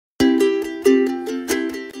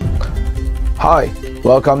Hi,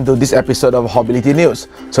 welcome to this episode of Hobility News.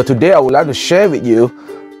 So today I would like to share with you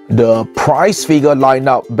the price figure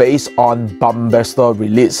lineup based on Banpresto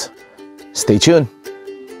release. Stay tuned.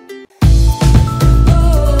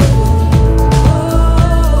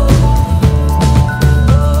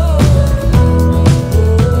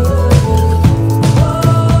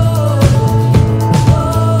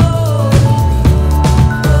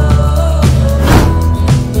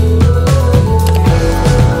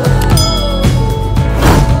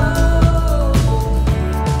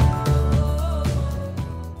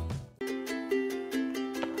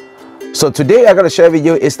 So today I'm going to share with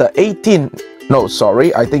you is the 19.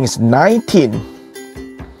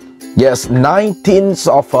 Yes, 19th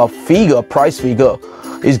of a price figure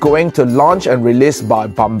is going to launch and release by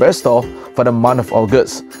Banpresto for the month of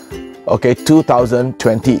August, okay,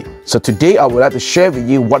 2020. So today I would like to share with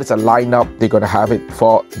you what is the lineup they're going to have it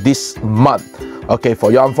for this month. Okay,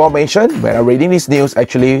 for your information, when I'm reading this news,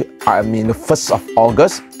 actually I'm in the 1st of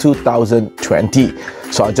August 2020.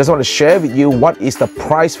 So I just want to share with you what is the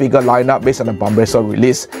price figure lineup based on the Banpresto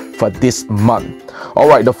release for this month.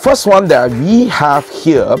 Alright, the first one that we have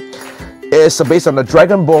here is based on the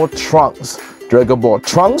Dragon Ball Trunks.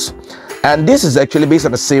 And this is actually based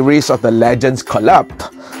on a series of the Legends collab.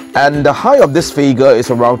 And the height of this figure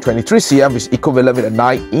is around 23 cm, which is equivalent with a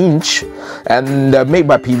 9-inch, and made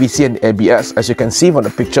by PVC and ABS, as you can see from the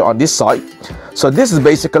picture on this side. So this is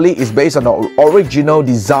based on the original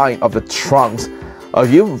design of the Trunks.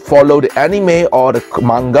 If you follow the anime or the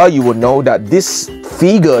manga, you will know that this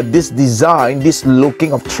figure, this design, this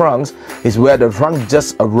looking of Trunks is where the Trunks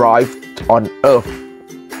just arrived on Earth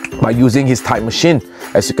by using his time machine,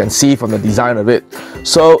 as you can see from the design of it.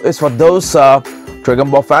 So it's for those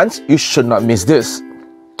Dragon Ball fans, you should not miss this.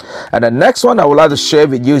 And the next one I would like to share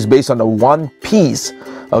with you is based on the One Piece.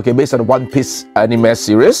 Okay, based on the One Piece anime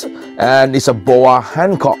series, and it's a Boa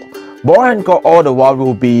Hancock. Boa Hancock all the while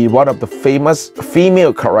will be one of the famous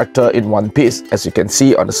female character in One Piece, as you can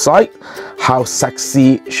see on the side, how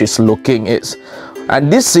sexy she's looking is.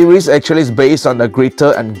 And this series actually is based on the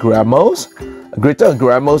Glitter and Gramos. Glitter and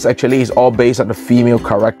Gramos actually is all based on the female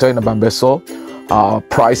character in the Banpresto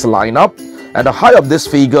price lineup. And the height of this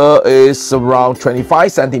figure is around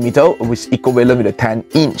 25 cm, which is equivalent with a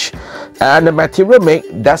 10-inch. And the material made,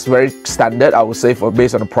 that's very standard, I would say, for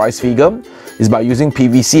based on the price figure, is by using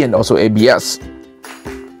PVC and also ABS.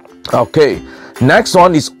 Okay, next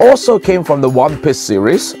one is also came from the One Piece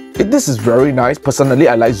series. This is very nice. Personally,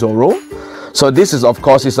 I like Zoro. So this is, of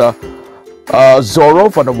course, is a Zoro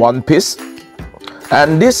for the One Piece.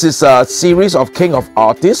 And this is a series of King of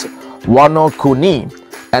Artists, Wano Kuni.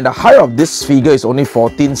 And the height of this figure is only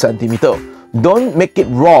 14 cm. Don't make it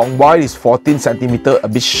wrong. Why is 14 cm a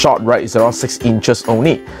bit short, right? It's around 6 inches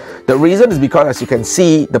only. The reason is because, as you can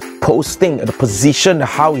see, the posting, the position,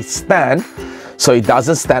 how it stands, so it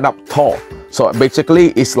doesn't stand up tall. So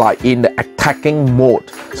basically, it's like in the attacking mode.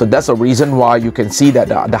 So that's the reason why you can see that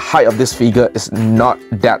the height of this figure is not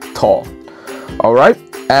that tall. Alright,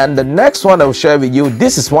 and the next one I will share with you,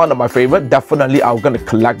 this is one of my favorite. Definitely, I'm going to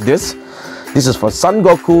collect this. This is for Son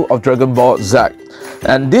Goku of Dragon Ball Z.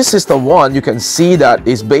 And this is the one you can see that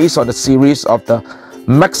is based on the series of the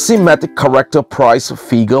Maximatic Character Price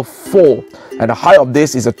Figure 4. And the height of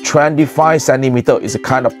this is a 25 cm. It's a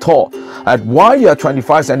kind of tall. And while you are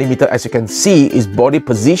 25 cm, as you can see, his body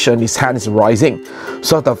position, his hand is rising.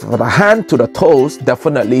 So from the hand to the toes,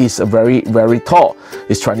 definitely is a very, very tall.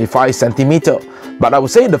 It's 25 cm. But I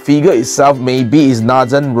would say the figure itself maybe is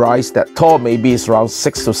doesn't rise that tall. Maybe it's around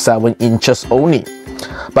 6 to 7 inches only.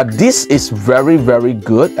 But this is very, very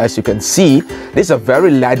good. As you can see, this is a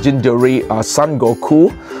very legendary Son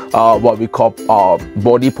Goku, what we call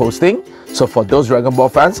body posting. So for those Dragon Ball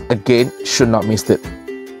fans, again, should not miss it.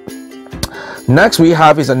 Next we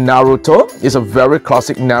have is a Naruto. It's a very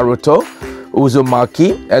classic Naruto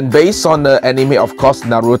Uzumaki, and based on the anime, of course,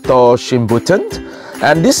 Naruto Shippuden.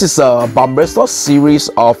 And this is a Banpresto series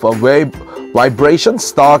of a very vibration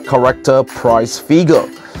star character price figure.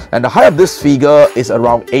 And the height of this figure is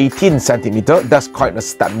around 18 cm. That's quite a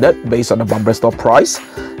standard based on the Banpresto price,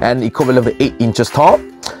 and equivalent to 8 inches tall.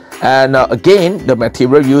 And again, the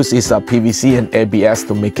material used is PVC and ABS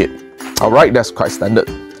to make it. Alright, that's quite standard.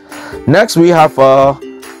 Next we have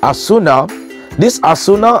Asuna. This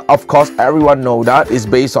Asuna, of course, everyone know that is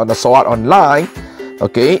based on the Sword Art Online.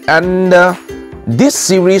 Okay, and this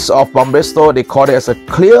series of Banpresto, they call it as a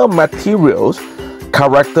clear materials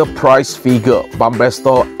character price figure,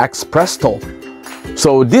 Banpresto X Presto.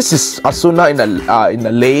 So this is Asuna in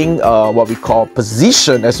the laying what we call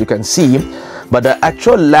position, as you can see, but the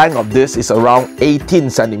actual length of this is around 18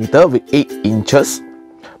 cm with 8 inches.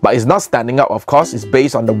 but it's not standing up, of course. It's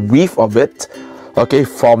based on the width of it, okay,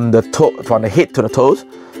 from the head to the toes.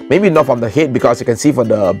 Maybe not from the head, because you can see from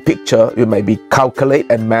the picture, you may be calculate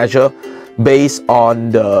and measure based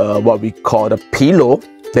on the what we call the pillow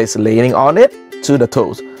that's laying on it to the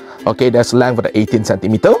toes. Okay, that's length of the 18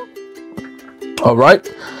 centimeter. All right,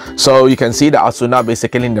 so you can see the Asuna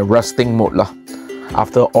basically in the resting mode lah,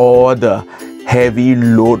 after all the heavy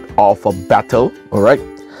load of a battle. All right,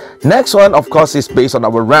 next one, of course, is based on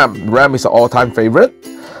our Ram. Ram is an all-time favorite.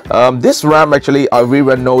 This Ram, actually,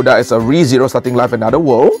 everyone know that it's a ReZero starting life in another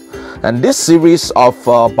world. And this series of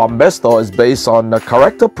Banpresto is based on the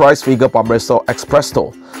character price figure Banpresto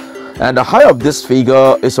Expresto. And the height of this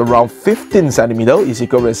figure is around 15 centimeter, is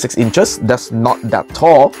equal to 6 inches. That's not that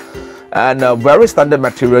tall. And very standard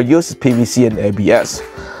material used is PVC and ABS.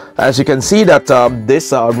 As you can see that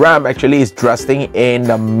this Ram actually is dressed in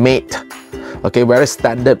a maid, okay, very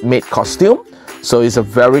standard maid costume. So it's a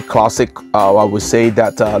very classic, I would say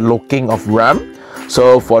that looking of Ram.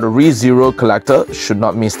 So for the ReZero collector, should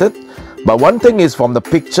not miss it. But one thing is, from the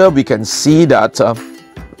picture we can see that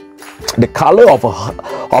the color of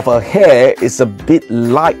her hair is a bit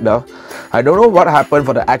lighter. I don't know what happened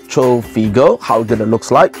for the actual figure, how did it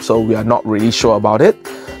looks like, so we are not really sure about it.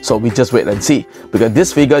 So we just wait and see, because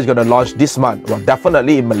this figure is going to launch this month. Well,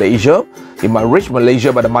 definitely in Malaysia. It might reach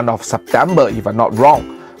Malaysia by the month of September, if I'm not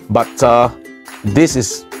wrong. But this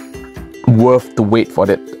is worth to wait for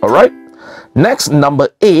it. All right. Next, number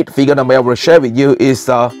 8 figure number I will share with you is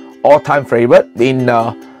all-time favorite in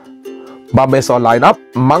Banpresto lineup,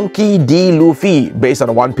 Monkey D Luffy, based on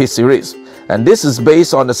the One Piece series. And this is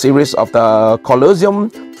based on the series of the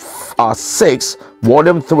Colosseum 6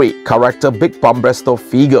 Volume 3 character Big Banpresto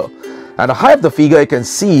figure. And the height of the figure, you can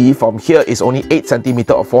see from here, is only 8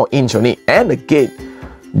 centimeter or 4 inch only. And again,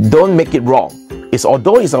 don't make it wrong.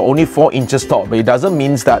 Although it's only 4 inches tall, but it doesn't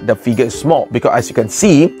mean that the figure is small, because as you can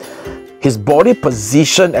see, his body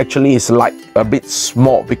position actually is like a bit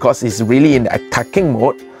small, because he's really in the attacking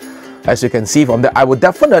mode. As you can see from that, I would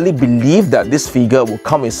definitely believe that this figure will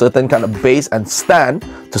come with certain kind of base and stand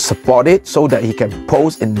to support it, so that he can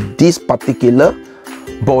pose in this particular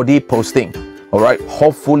body posting. Alright,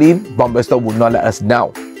 hopefully Banpresto will not let us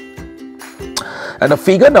down. And the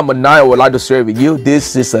figure number 9 I would like to share with you,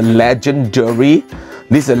 this is a legendary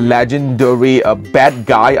bad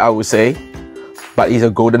guy, I would say, but it's a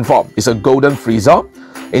golden form. It's a golden Frieza.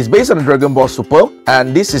 It's based on the Dragon Ball Super,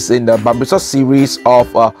 and this is in the Banpresto series of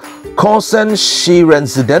Kosen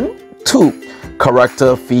Shirenziden 2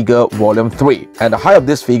 character figure volume 3. And the height of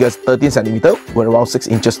this figure is 13 centimeter, with around 6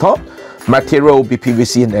 inches tall. Material will be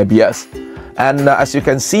PVC and ABS. And as you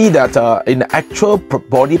can see that in the actual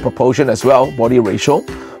body proportion as well, body ratio,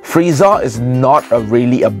 Frieza is not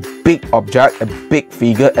really a big object, a big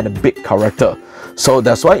figure, and a big character. So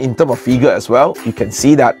that's why in terms of figure as well, you can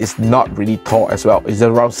see that it's not really tall as well. It's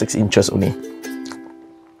around 6 inches only.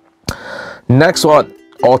 Next one,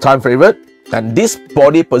 all-time favorite. And this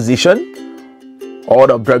body position, all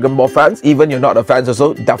the Dragon Ball fans, even you're not a fan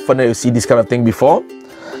also, definitely see this kind of thing before.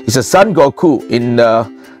 It's a Son Goku. In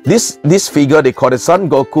this figure, they call it Son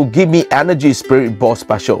Goku Give Me Energy Spirit Ball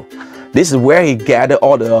Special. This is where he gathered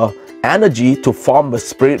all the energy to form a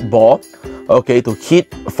spirit ball, okay, to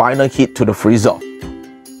hit final hit to the Frieza.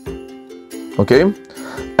 Okay,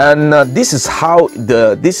 and this is how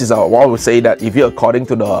what I would say that if you according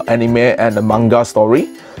to the anime and the manga story,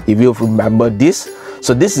 if you remember this,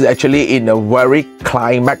 so this is actually in a very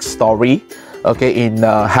climax story, okay,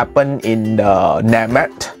 happened in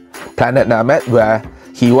Namek, planet Namek, where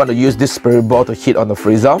he want to use this spirit ball to hit on the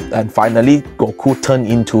Frieza, and finally Goku turned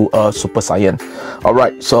into a Super Saiyan.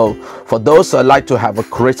 Alright, so for those who like to have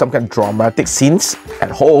create some kind of dramatic scenes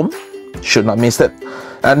at home, should not miss it.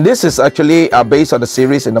 And this is actually based on the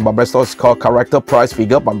series in the Banpresto. It's called Character Price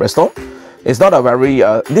Figure Banpresto. It's not a very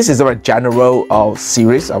this is a very general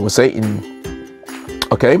series, I would say,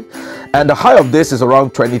 okay. And the height of this is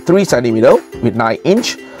around 23 centimeter with 9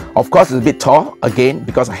 inch. Of course, it's a bit tall, again,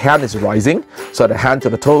 because the hand is rising, so the hand to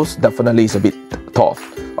the toes definitely is a bit tall.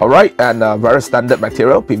 Alright, and very standard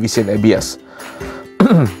material, PVC and ABS.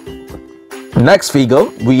 Next figure,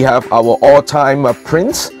 we have our all-time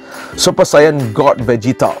Prince, Super Saiyan God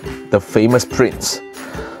Vegeta, the famous Prince.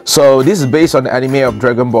 So this is based on the anime of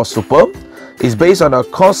Dragon Ball Super. It's based on a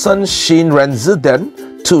Kosen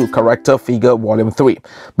Shinrenzuden 2 character figure volume 3.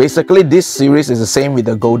 Basically, this series is the same with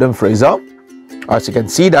the Golden Frieza. As you can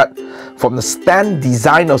see that from the stand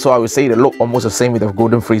design also, I would say they look almost the same with the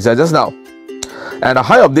Golden Frieza just now. And the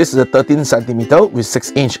height of this is a 13 centimeter with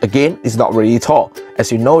 6 inch. Again, it's not really tall,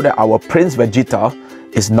 as you know that our Prince Vegeta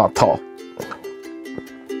is not tall.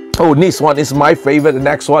 Oh, this one is my favorite. The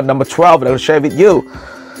next one, number 12, that I'll share with you.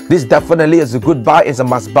 This definitely is a good buy. It's a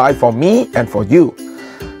must buy for me and for you.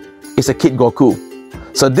 It's a Kid Goku.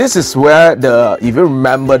 So this is where if you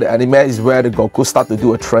remember the anime, is where the Goku start to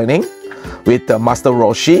do a training with Master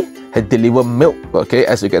Roshi. Had delivered milk. Okay,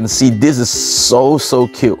 as you can see, this is so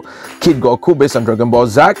cute. Kid Goku based on Dragon Ball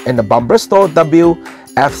Z and the Banpresto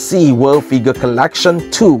WFC World Figure Collection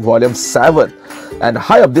 2 Volume 7. And the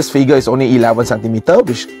height of this figure is only 11 centimeter,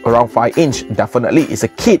 which around 5 inch. Definitely, it's a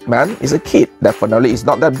kid, man. It's a kid. Definitely, it's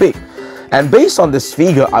not that big. And based on this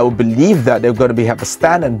figure, I would believe that they're going to have a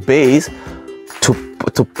stand and base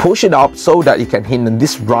to push it up so that it can hit in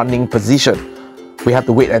this running position. We have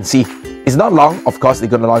to wait and see. It's not long. Of course, they're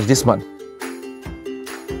going to launch this month.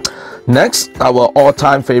 Next, our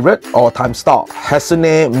all-time favorite, all-time star,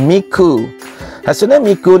 Hatsune Miku. Hatsune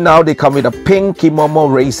Miku, now they come with a pink Kimono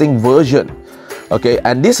racing version. Okay,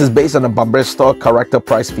 and this is based on a Banpresto character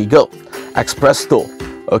price figure, Expresto.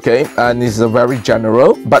 Okay, and it's a very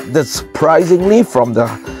general, but surprisingly from the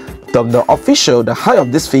official, the height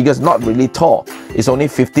of this figure is not really tall. It's only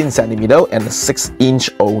 15 centimeter and 6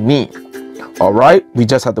 inch only. Alright, we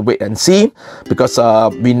just have to wait and see, because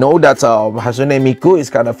we know that Hatsune Miku is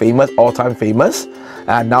kind of famous, all-time famous,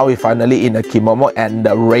 and now we finally in a kimono, and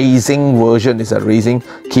the racing version is a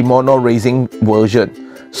kimono racing version.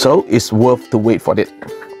 So it's worth to wait for it.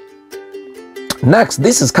 Next,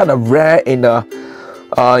 this is kind of rare in a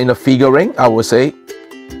figurine, I would say,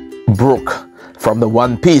 Brook from the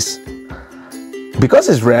One Piece. Because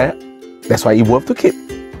it's rare, that's why it's worth to keep.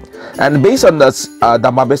 And based on the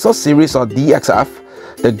Banpresto series of DXF,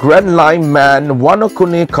 the Grand Line Man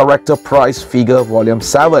Wanokuni Character Prize Figure Volume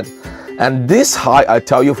 7. And this height, I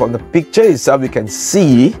tell you, from the picture itself, you can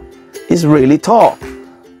see is really tall.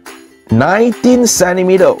 19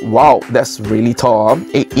 centimeter. Wow, that's really tall.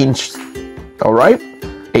 8 inch. Alright,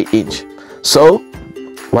 8 inch. So,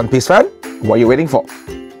 One Piece fan, what are you waiting for?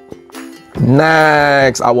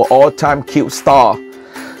 Next, our all-time cute star,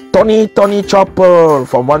 Tony Chopper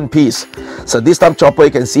from One Piece. So this time Chopper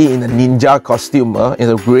you can see in a ninja costume, in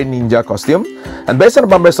a green ninja costume. And based on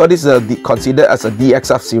the Banpresto, this is considered as a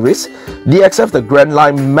DXF series. DXF, the Grand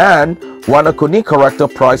Line Man Wanokuni Character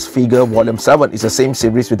Prize Figure Volume 7 is the same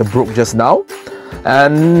series with the Brook just now.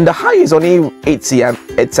 And the height is only 8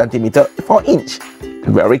 centimeter, 4 inch.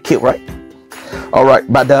 Very cute, right?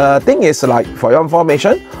 Alright, but the thing is, like, for your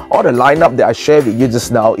information, all the lineup that I shared with you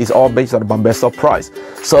just now is all based on the Banpresto price.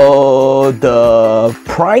 So the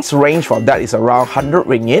price range for that is around 100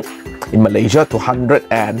 ringgit in Malaysia to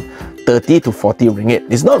 130 to 40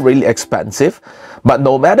 ringgit. It's not really expensive, but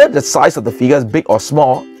no matter the size of the figure is big or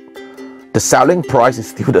small, the selling price is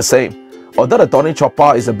still the same. Although the Tony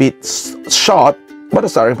Chopper is a bit short, but the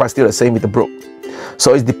selling price is still the same with the Brook.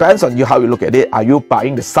 So it depends on you how you look at it. Are you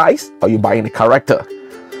buying the size or are you buying the character?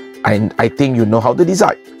 And I think you know how to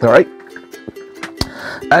decide, alright?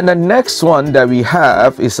 And the next one that we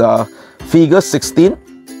have is figure 16,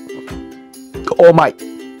 All Might,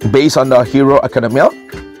 based on the Hero Academia.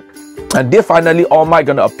 And they finally All Might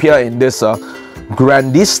gonna appear in this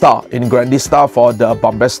Grandista for the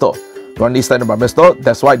Banpresto. Grandista and the Banpresto,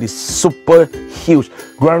 that's why this super huge.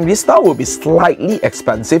 Grandista will be slightly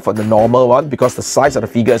expensive for the normal one because the size of the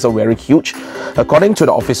figure is so very huge. According to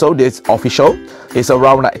the official, this official is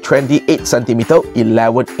around like 28 centimeter,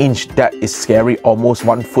 11 inch. That is scary, almost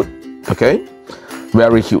 1 foot. Okay,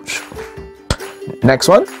 very huge. Next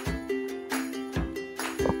one.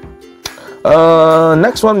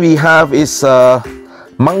 Next one we have is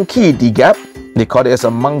Monkey D Garp. They call it as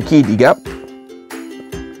a Monkey D Garp.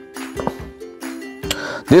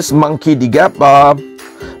 This Monkey D Garp,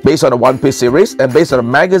 based on the One Piece series and based on a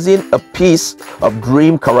magazine, A Piece of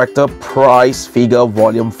Dream Character Prize Figure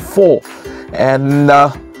Volume 4. And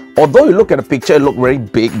although you look at the picture, it looks very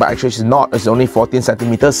big, but actually it's not. It's only 14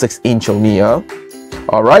 centimeters, 6 inch only.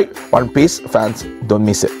 Alright, One Piece fans, don't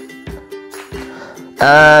miss it.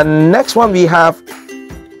 And next one we have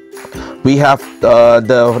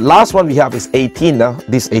the last one we have is 18.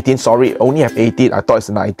 This 18, sorry, only have 18. I thought it's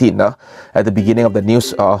 19. At the beginning of the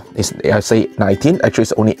news, I say 19. Actually,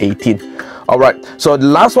 it's only 18. All right. So the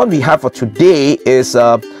last one we have for today is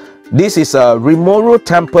this is a Rimuru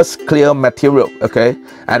Tempest clear material. Okay,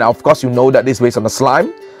 and of course you know that this is based on the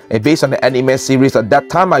slime. And based on the anime series, at that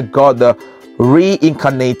time I got the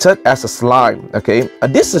reincarnated as a slime. Okay,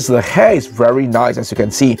 this is the hair is very nice, as you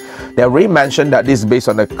can see. They already mentioned that this is based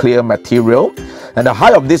on a clear material, and the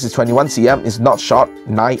height of this is 21 cm. Is not short,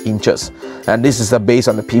 9 inches, and this is based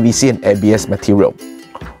on the PVC and ABS material.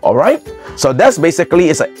 All right, so that's basically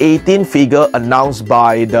it's an 18 figure announced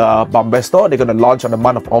by the Banpresto. They're going to launch on the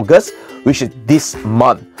month of August, which is this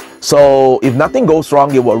month. So if nothing goes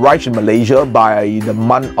wrong, it will arrive in Malaysia by the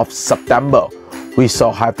month of September. We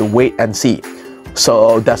shall have to wait and see.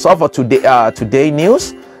 So that's all for today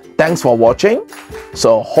news. Thanks for watching.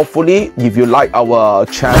 So hopefully if you like our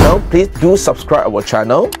channel, please do subscribe our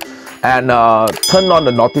channel and turn on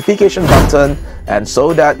the notification button, and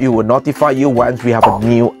so that it will notify you once we have a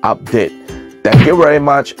new update. Thank you very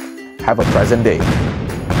much. Have a pleasant day.